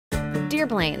Dear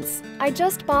Blains, I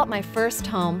just bought my first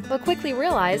home, but quickly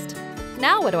realized,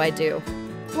 now what do I do?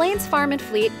 Blain's Farm and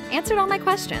Fleet answered all my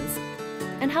questions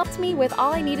and helped me with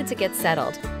all I needed to get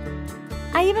settled.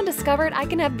 I even discovered I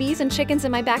can have bees and chickens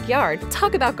in my backyard.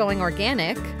 Talk about going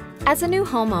organic. As a new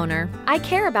homeowner, I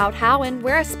care about how and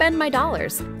where I spend my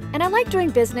dollars, and I like doing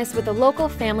business with a local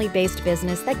family-based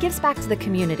business that gives back to the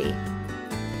community.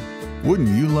 Wouldn't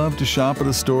you love to shop at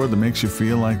a store that makes you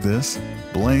feel like this?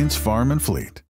 Blain's Farm and Fleet.